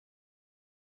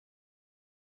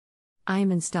I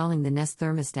am installing the Nest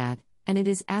thermostat, and it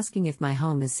is asking if my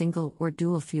home is single or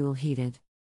dual fuel heated.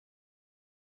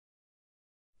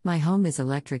 My home is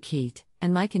electric heat,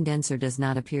 and my condenser does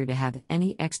not appear to have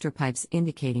any extra pipes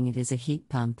indicating it is a heat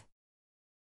pump.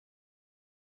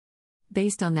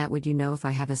 Based on that, would you know if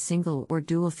I have a single or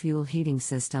dual fuel heating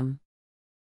system?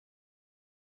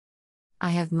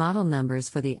 I have model numbers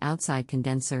for the outside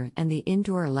condenser and the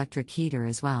indoor electric heater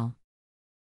as well.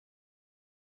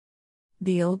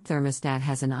 The old thermostat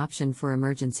has an option for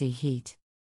emergency heat.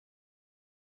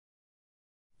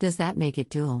 Does that make it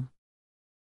dual?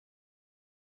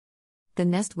 The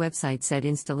Nest website said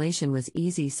installation was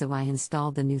easy, so I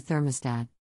installed the new thermostat.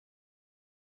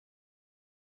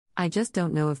 I just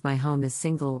don't know if my home is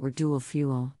single or dual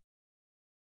fuel.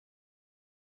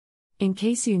 In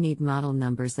case you need model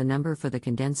numbers, the number for the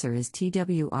condenser is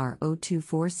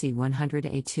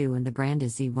TWR024C100A2 and the brand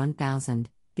is Z1000.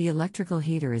 The electrical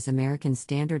heater is American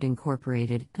Standard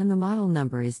Incorporated and the model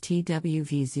number is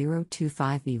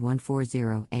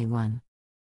TWV025B140A1.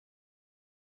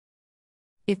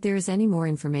 If there is any more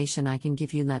information I can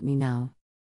give you, let me know.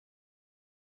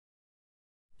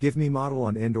 Give me model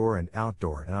on indoor and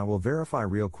outdoor and I will verify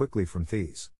real quickly from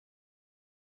these.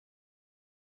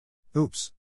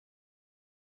 Oops.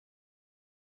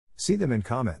 See them in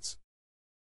comments.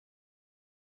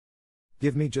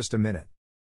 Give me just a minute.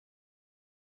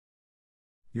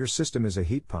 Your system is a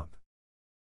heat pump.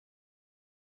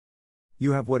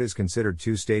 You have what is considered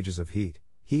 2 stages of heat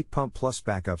pump plus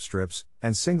backup strips,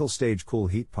 and single-stage cool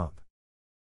heat pump.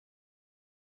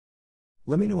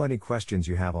 Let me know any questions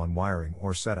you have on wiring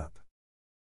or setup.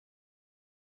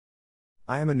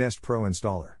 I am a Nest Pro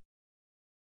installer.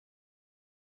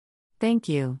 Thank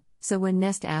you. So when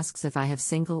Nest asks if I have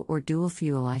single or dual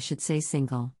fuel, I should say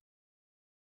single.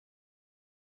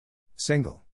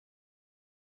 Single.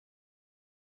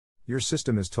 Your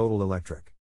system is total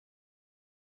electric.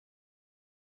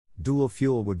 Dual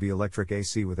fuel would be electric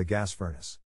AC with a gas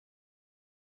furnace.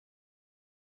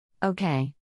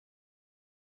 Okay.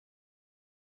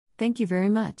 Thank you very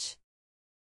much.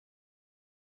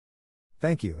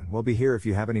 Thank you, and we'll be here if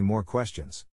you have any more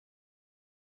questions.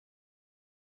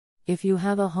 If you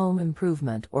have a home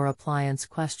improvement or appliance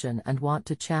question and want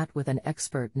to chat with an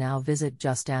expert now, visit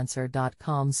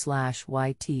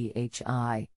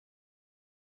justanswer.com/ythi.